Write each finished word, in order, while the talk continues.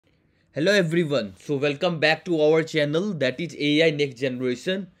Hello everyone. So welcome back to our channel, that is AI Next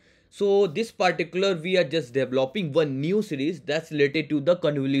Generation. So this particular we are just developing one new series that's related to the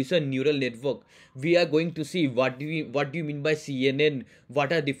convolution neural network. We are going to see what do you mean by CNN,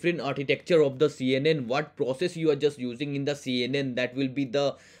 what are different architecture of the CNN, what process you are just using in the CNN, that will be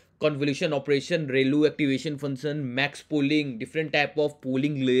the convolution operation, ReLU activation function, max pooling, different type of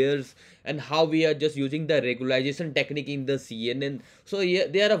pooling layers, and how we are just using the regularization technique in the CNN. So yeah,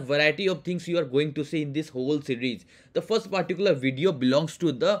 there are a variety of things you are going to see in this whole series. The first particular video belongs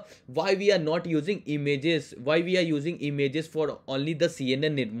to the why we are not using images, why we are using images for only the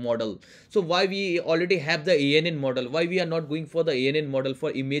CNN model. So why we already have the ANN model, why we are not going for the ANN model for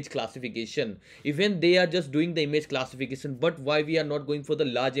image classification. Even they are just doing the image classification, but why we are not going for the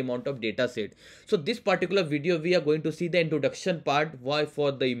large amount of data set. So this particular video we are going to see the introduction part, why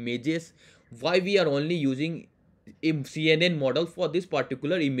for the images, why we are only using CNN model for this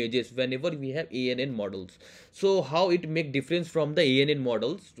particular images whenever we have ANN models. So how it make difference from the ANN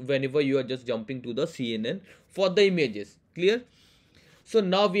models whenever you are just jumping to the CNN for the images. Clear? So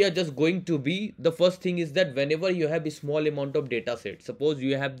now we are just going to be, the first thing is that whenever you have a small amount of data set, suppose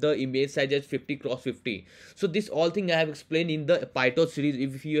you have the image size as 50 cross 50. So this all thing I have explained in the PyTorch series.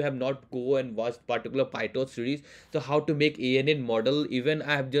 If you have not go and watched particular PyTorch series, so how to make ANN model, even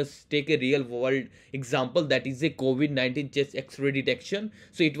I have just take a real world example, that is a COVID-19 chest X-ray detection.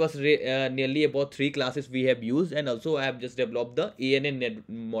 So it was nearly about 3 classes we have used, and also I have just developed the ANN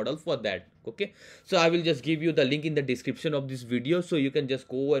model for that. Okay, so I will just give you the link in the description of this video, so you can just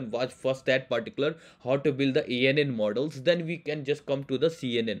go and watch first that particular how to build the ANN models, then we can just come to the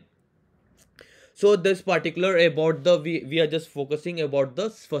CNN. So this particular about the we are just focusing about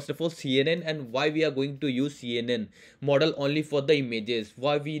the first of all CNN, and why we are going to use CNN model only for the images,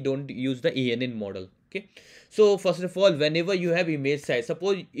 why we don't use the ANN model. Okay, so first of all, whenever you have image size,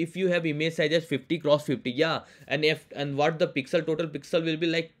 suppose if you have image size as 50 cross 50, yeah, and what the pixel, total pixel will be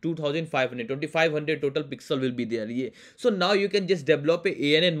like 2500, 2500 total pixel will be there. Yeah, so now you can just develop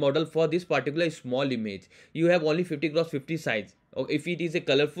a ANN model for this particular small image. You have only 50 cross 50 size. Okay, if it is a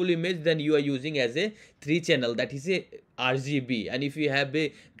colorful image, then you are using as a 3 channel, that is a RGB. And if you have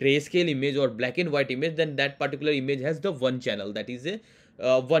a grayscale image or black and white image, then that particular image has the 1 channel, that is a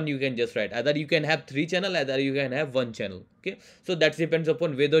one you can just write. Either you can have 3 channel, either you can have 1 channel. Okay, so that depends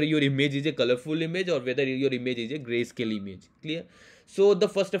upon whether your image is a colorful image or whether your image is a grayscale image. Clear? So the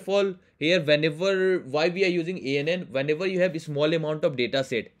first of all here, whenever why we are using ANN, whenever you have a small amount of data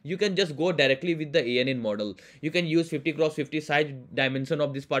set, you can just go directly with the ANN model. You can use 50 cross 50 size dimension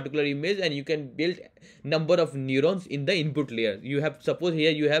of this particular image, and you can build number of neurons in the input layer. You have, suppose here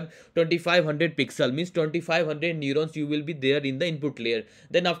you have 2500 pixel, means 2500 neurons you will be there in the input layer.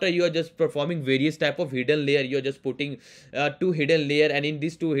 Then after you are just performing various type of hidden layer, you are just putting 2 hidden layer, and in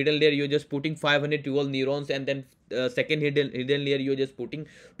these 2 hidden layer you are just putting 512 neurons, and then second hidden layer you're just putting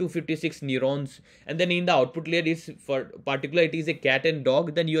 256 neurons, and then in the output layer is for particular it is a cat and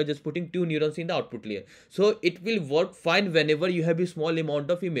dog, then you are just putting 2 neurons in the output layer. So it will work fine whenever you have a small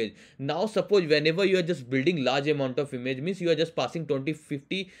amount of image. Now suppose whenever you are just building large amount of image, means you are just passing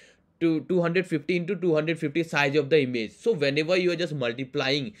 2050 to 250 into 250 size of the image. So whenever you are just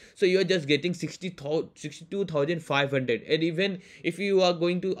multiplying, so you are just getting 62,500. And even if you are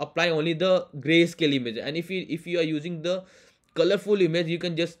going to apply only the grayscale image, and if you are using the colorful image, you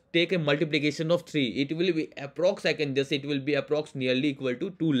can just take a multiplication of 3. It will be approx, I can just say it will be approx nearly equal to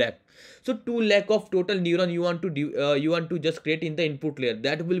 2 lakh. So 2 lakh of total neuron you want to you want to just create in the input layer.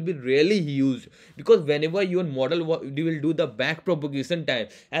 That will be really huge, because whenever your model you will do the back propagation time,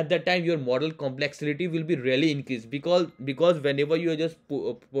 at that time your model complexity will be really increased, because whenever you are just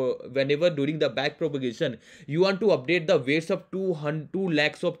whenever during the back propagation you want to update the weights of 2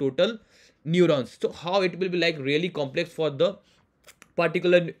 lakhs of total neurons. So how it will be like really complex for the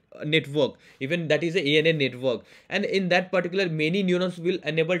particular network, even that is a ANN network, and in that particular many neurons will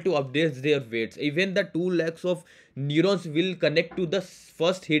enable to update their weights. Even the 2 lakhs of neurons will connect to the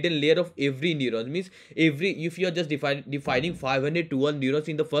first hidden layer of every neuron, means if you are just defining 512 neurons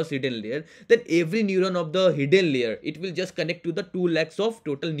in the first hidden layer, then every neuron of the hidden layer, it will just connect to the 2 lakhs of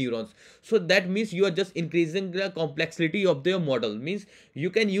total neurons. So that means you are just increasing the complexity of their model, means you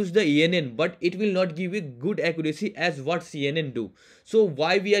can use the ANN, but it will not give you good accuracy as what CNN do. So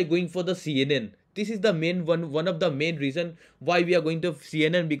why we are going for the CNN? this is the main one of the main reason why we are going to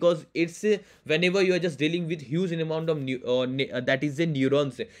CNN, because it's whenever you are just dealing with huge amount of that is the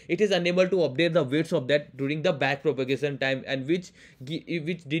neurons, it is unable to update the weights of that during the back propagation time, and which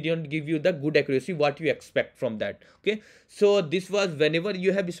did not give you the good accuracy what you expect from that. Okay, so this was whenever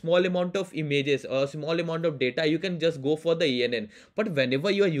you have a small amount of images or small amount of data, you can just go for the ANN. But whenever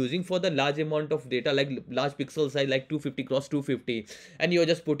you are using for the large amount of data, like large pixel size like 250 cross 250, and you are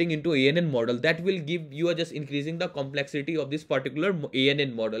just putting into ANN model, that will give you are just increasing the complexity of this particular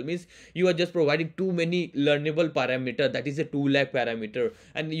ANN model. Means you are just providing too many learnable parameter, that is a 2 lakh parameter,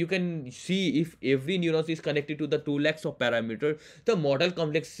 and you can see if every neuron is connected to the 2 lakhs of parameter, the model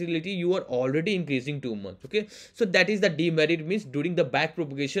complexity you are already increasing too much. Okay, so that is the demerit. Means during the back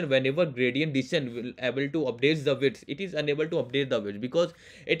propagation, whenever gradient descent will able to update the weights, it is unable to update the weights, because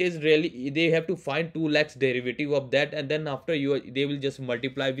it is really, they have to find 2 lakhs derivative of that, and then after they will just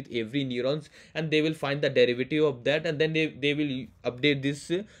multiply with every neurons, and they will find the derivative of that, and then they will update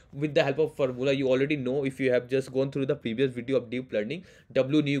this with the help of formula. You already know, if you have just gone through the previous video of deep learning,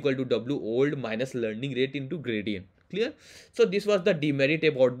 w new equal to w old minus learning rate into gradient. Clear? So this was the demerit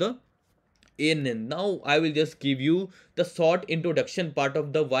about the ANN. Now I will just give you the short introduction part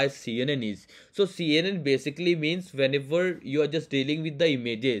of the why CNN is. So CNN basically means whenever you are just dealing with the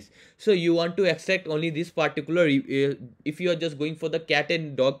images, so you want to extract only this particular, if you are just going for the cat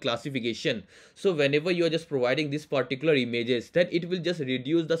and dog classification, so whenever you are just providing this particular images, then it will just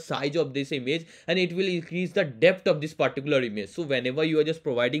reduce the size of this image, and it will increase the depth of this particular image. So whenever you are just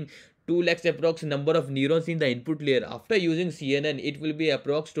providing 2 lakhs approx number of neurons in the input layer, after using CNN, it will be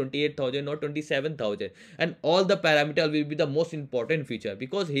approx 28,000 or 27,000, and all the parameter will be the most important feature,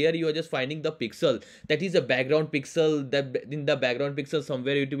 because here you are just finding the pixel, that is a background pixel, that in the background pixel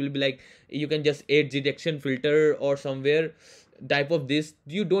somewhere it will be like, you can just add detection filter or somewhere type of this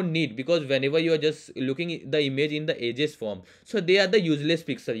you don't need, because whenever you are just looking the image in the edges form, so they are the useless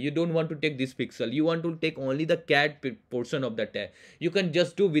pixel. You don't want to take this pixel, you want to take only the cat portion of the tag. You can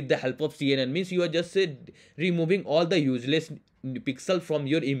just do with the help of CNN. Means you are just removing all the useless pixel from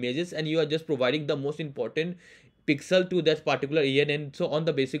your images, and you are just providing the most important pixel to that particular ANN. So on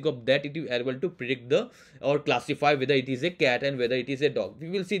the basis of that, it is able to predict the or classify whether it is a cat and whether it is a dog.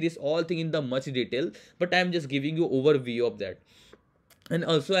 We will see this all thing in the much detail, but I am just giving you overview of that. And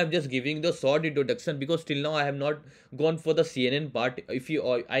also I'm just giving the short introduction, because till now I have not gone for the CNN part. If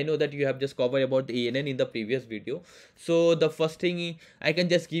you I know that you have just covered about the ANN in the previous video, so the first thing I can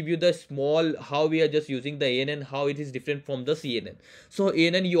just give you the small how we are just using the ANN, how it is different from the CNN. So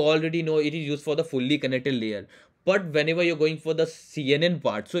ANN, you already know, it is used for the fully connected layer. But whenever you're going for the CNN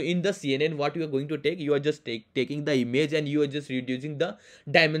part, so in the CNN, what you are going to take, you are just taking the image, and you are just reducing the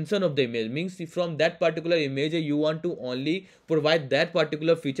dimension of the image. Means from that particular image, you want to only provide that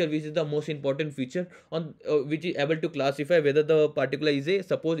particular feature which is the most important feature on which is able to classify whether the particular is a,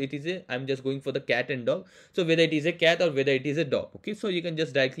 suppose it is a, I'm just going for the cat and dog, so whether it is a cat or whether it is a dog. Okay, so you can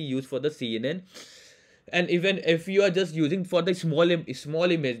just directly use for the CNN. And even if you are just using for the small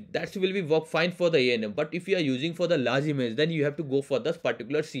image, that will be work fine for the ANN. But if you are using for the large image, then you have to go for this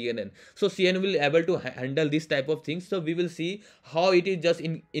particular CNN. So CNN will able to handle this type of things. So we will see how it is just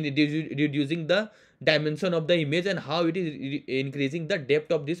in reducing the dimension of the image, and how it is increasing the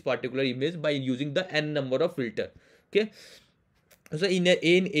depth of this particular image by using the n number of filter. Okay, so in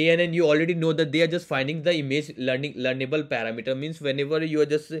ANN, you already know that they are just finding the image learnable parameter. Means whenever you are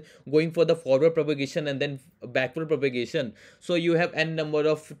just going for the forward propagation and then backward propagation, so you have n number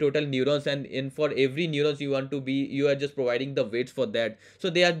of total neurons, and in for every neurons you want to be, you are just providing the weights for that. So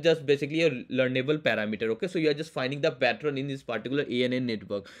they are just basically a learnable parameter. Okay, so you are just finding the pattern in this particular ANN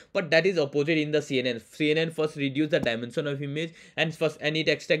network. But that is opposite in the CNN. CNN first reduce the dimension of image, and it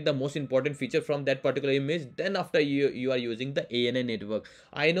extract the most important feature from that particular image. Then after you are using the ANN network.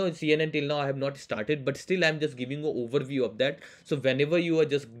 I know CNN till now I have not started, but still I'm just giving an overview of that. So whenever you are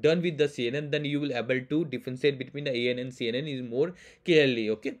just done with the CNN, then you will able to differentiate between the ANN and CNN is more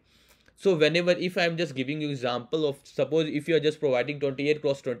clearly. Okay, so whenever, if I'm just giving you example of, suppose if you are just providing 28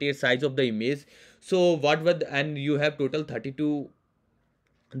 cross 28 size of the image, so what would, and you have total 32,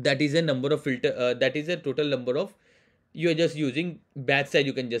 that is a number of filter, that is a total number of, you are just using batch size,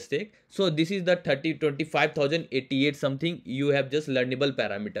 you can just take. So this is the 25,088 something, you have just learnable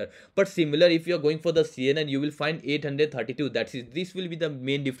parameter. But similar, if you are going for the CNN, you will find 832. That is, this will be the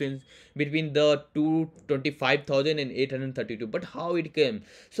main difference between the 225,000 and 832. But how it came?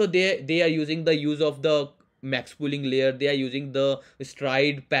 So they are using the use of the max pooling layer, they are using the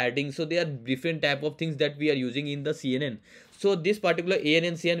stride padding. So there are different type of things that we are using in the CNN. So this particular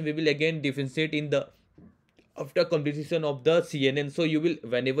ANN CNN we will again differentiate in the after completion of the CNN. So you will,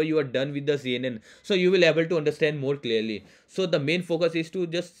 whenever you are done with the CNN, so you will able to understand more clearly. So the main focus is to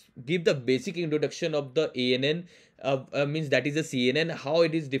just give the basic introduction of the ANN, means that is the CNN, how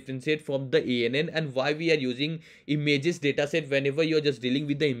it is differentiate from the ANN, and why we are using images dataset. Whenever you are just dealing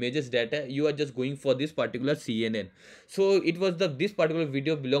with the images data, you are just going for this particular CNN. So it was the, this particular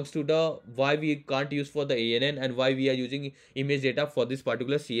video belongs to the why we can't use for the ANN and why we are using image data for this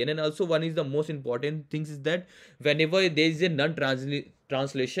particular CNN. Also, one is the most important things is that whenever there is a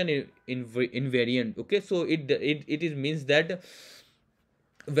translation in invariant, okay, so it is means that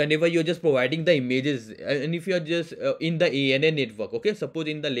whenever you're just providing the images, and if you're just in the ANN network, okay, suppose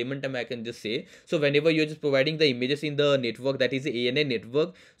in the layman term I can just say, so whenever you're just providing the images in the network, that is the ANN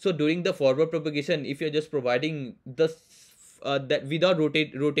network, so during the forward propagation, if you're just providing the that without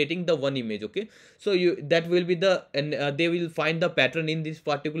rotating the one image, okay, so you, that will be the, and they will find the pattern in this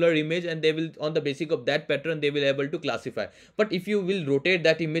particular image, and they will, on the basis of that pattern, they will able to classify. But if you will rotate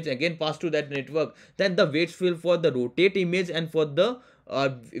that image again, pass to that network, then the weights will for the rotate image and for the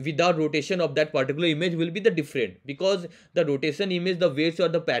without rotation of that particular image will be the different, because the rotation image, the weights or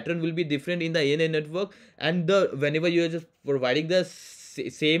the pattern will be different in the ANN network, and the whenever you are just providing the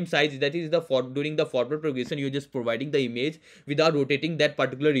same size, that is the for during the forward progression, you're just providing the image without rotating that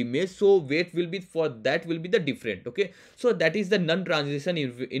particular image, so weight will be for that will be the different, okay. So that is the non-transition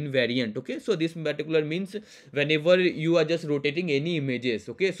invariant, okay. So this particular means whenever you are just rotating any images,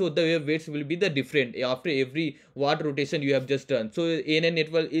 okay, so the weights will be the different after every what rotation you have just done. So ANN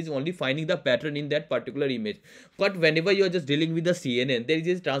network is only finding the pattern in that particular image. But whenever you are just dealing with the CNN, there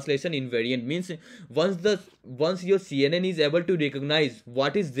is a translation invariant, means once your CNN is able to recognize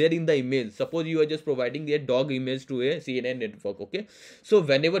what is there in the image, suppose you are just providing a dog image to a CNN network, okay, so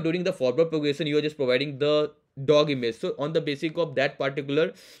whenever during the forward progression you are just providing the dog image, so on the basis of that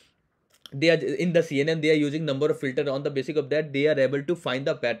particular, they are in the CNN, they are using number of filter, on the basis of that they are able to find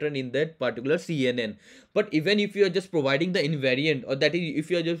the pattern in that particular CNN. But even if you are just providing the invariant, or that is if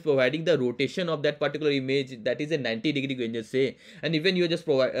you are just providing the rotation of that particular image, that is a 90-degree, can just say, and even you are just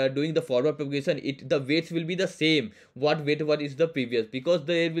doing the forward propagation, it, the weights will be the same, what weight what is the previous, because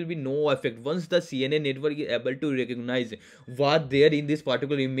there will be no effect once the CNN network is able to recognize what there in this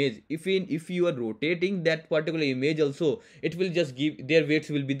particular image. If you are rotating that particular image also, it will just give their weights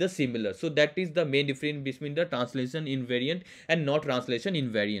will be the similar. So that is the main difference between the translation invariant and not translation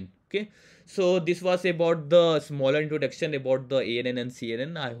invariant, okay. So this was about the smaller introduction about the ANN and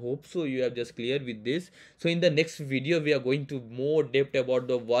CNN. I hope so you have just clear with this. So in the next video we are going to more depth about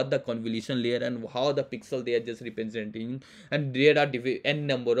the what the convolution layer and how the pixel they are just representing, and there are n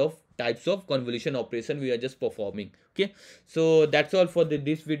number of types of convolution operation we are just performing, okay. So that's all for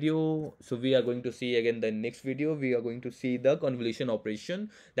this video. So we are going to see again the next video, we are going to see the convolution operation,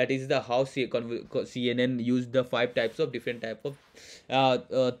 that is the how CNN use the 5 types of different type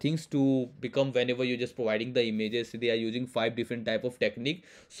of things to become, whenever you're just providing the images, they are using 5 different type of technique.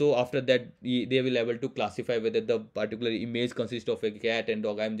 So after that they will able to classify whether the particular image consists of a cat and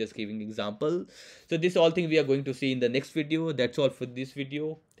dog. I'm just giving example. So this all thing we are going to see in the next video. That's all for this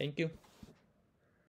video. Thank you.